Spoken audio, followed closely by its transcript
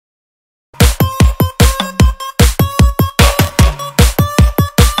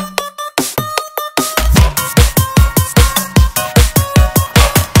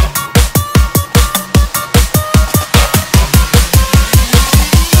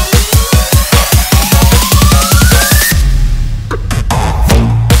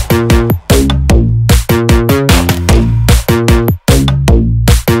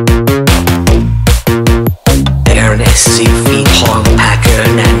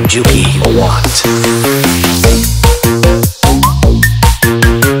Piyawat.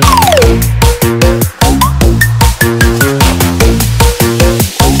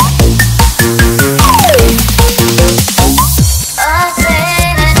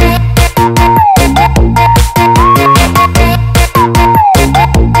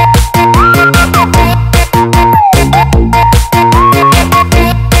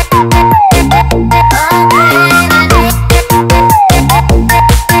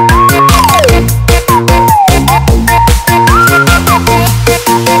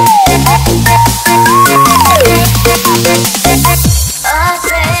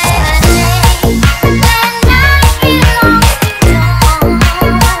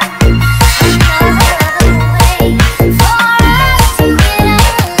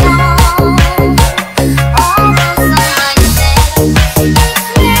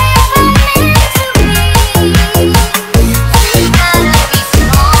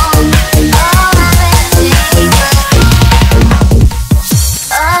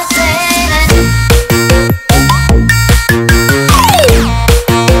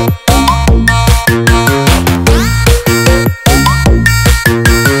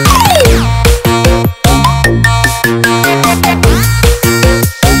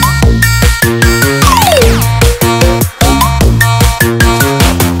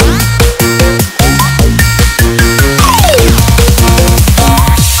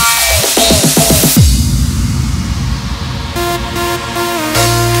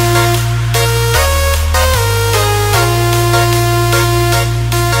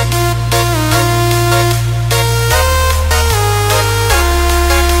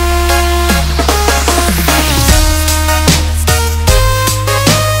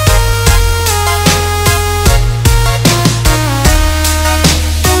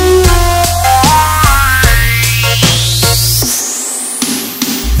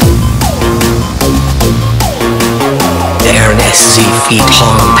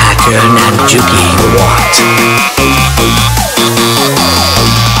 Kheang, Pakorn and Piyawat.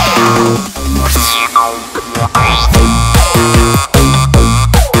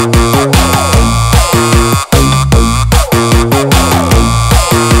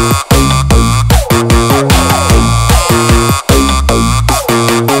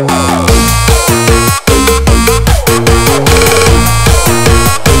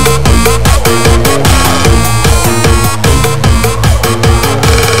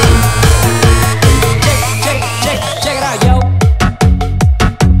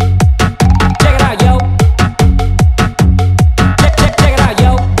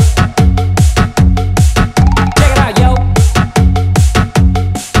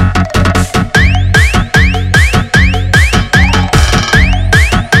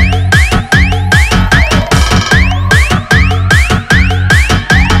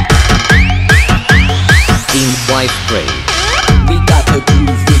 We got the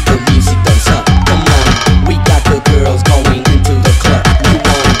groove with the music dance up. Come on, we got the girls going into the club. You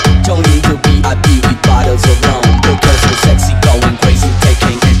want joining the VIP with bottles of rum. The girls are sexy, going crazy,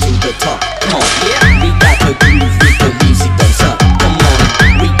 taking it to the top. Come on, we got the groove with the music dance up. Come on,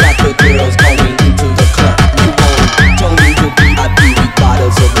 we got the girls going into the club. You want joining the VIP with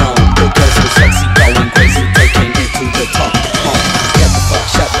bottles of rum. The girls are sexy, going crazy, taking it to the top. Come on, get the fuck,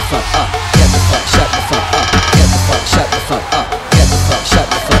 shut the fuck up. Get the fuck, shut the fuck up. Get the fuck, shut the fuck up. Get the fuck, shut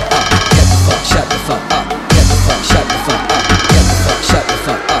the fuck up. Get the fuck, shut the fuck up. Get the fuck, shut the fuck up. Get the fuck, shut the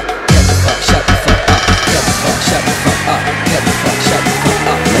fuck up. Get the fuck, shut the fuck up. Get the fuck, shut the fuck up. Get the fuck, shut the fuck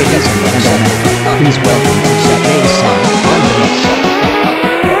up. Ladies and gentlemen, please welcome today's song on the mix.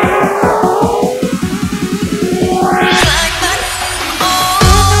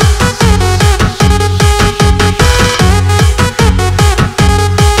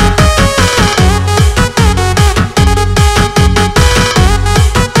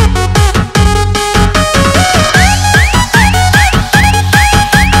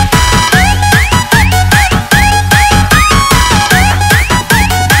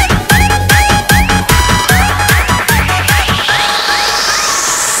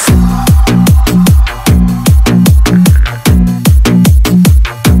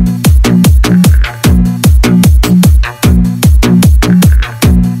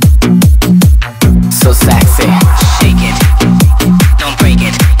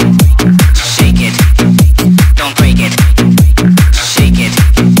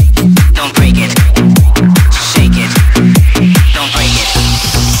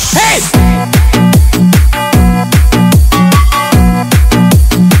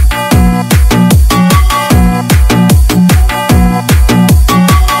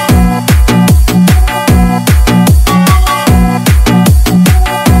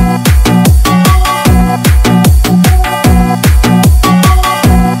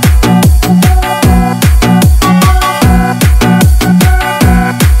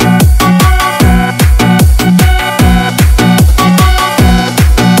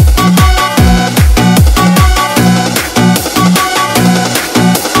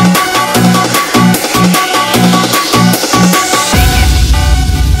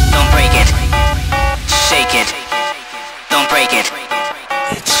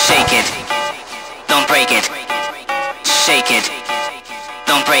 Shake it, don't break it. Shake it,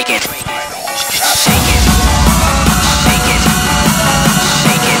 don't break it. Shake it, shake it,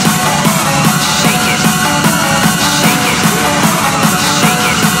 shake it, shake it, shake it, shake it, shake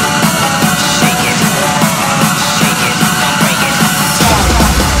it, shake it, don't break it. 10,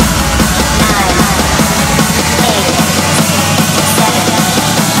 9, 8,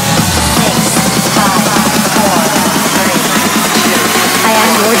 7, 6, 5, 4, 3, 2. I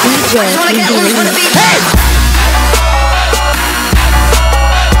am your DJ, PeeBe. Hey!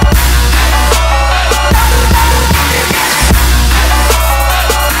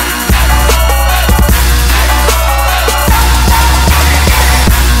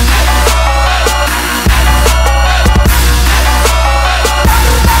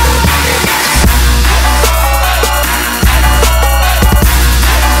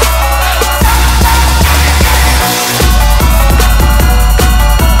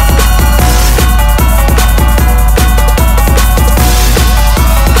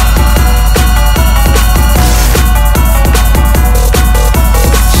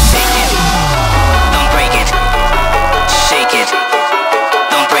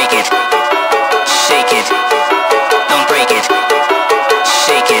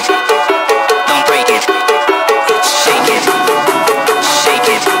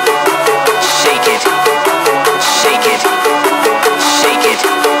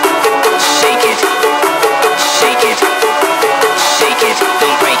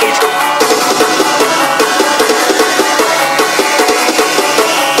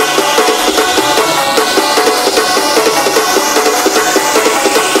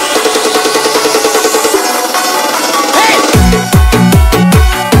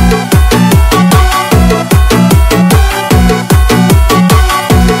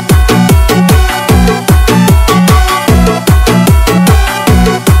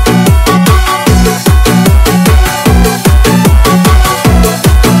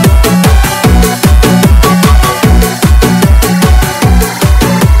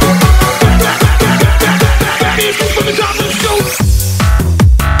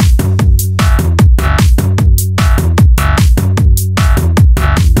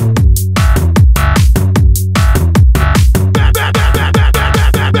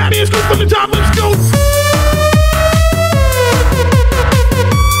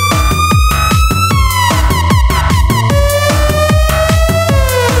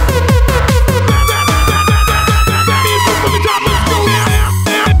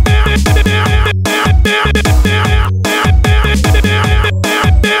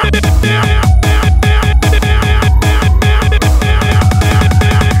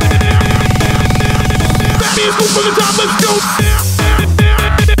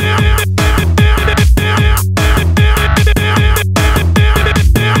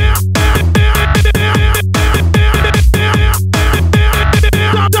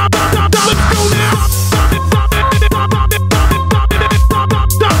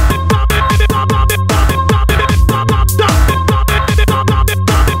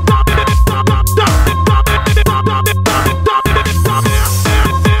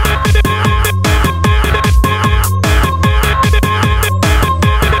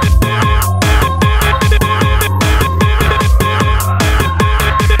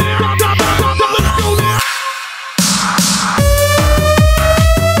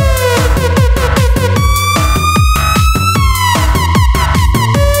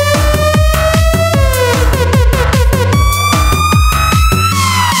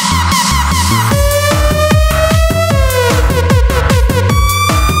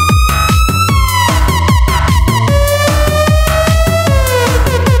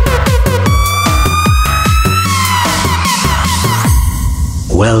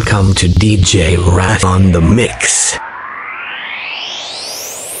 Welcome to DJ RaTh on the mix.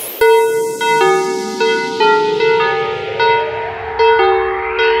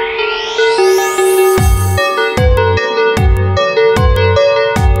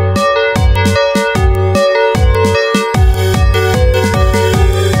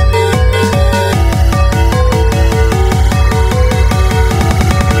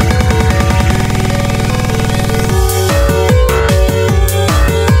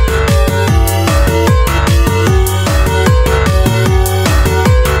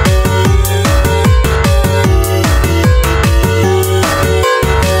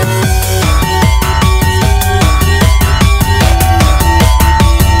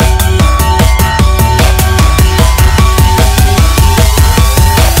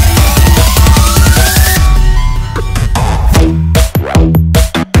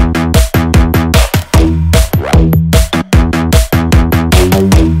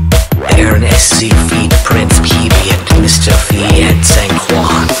 sexy Vina.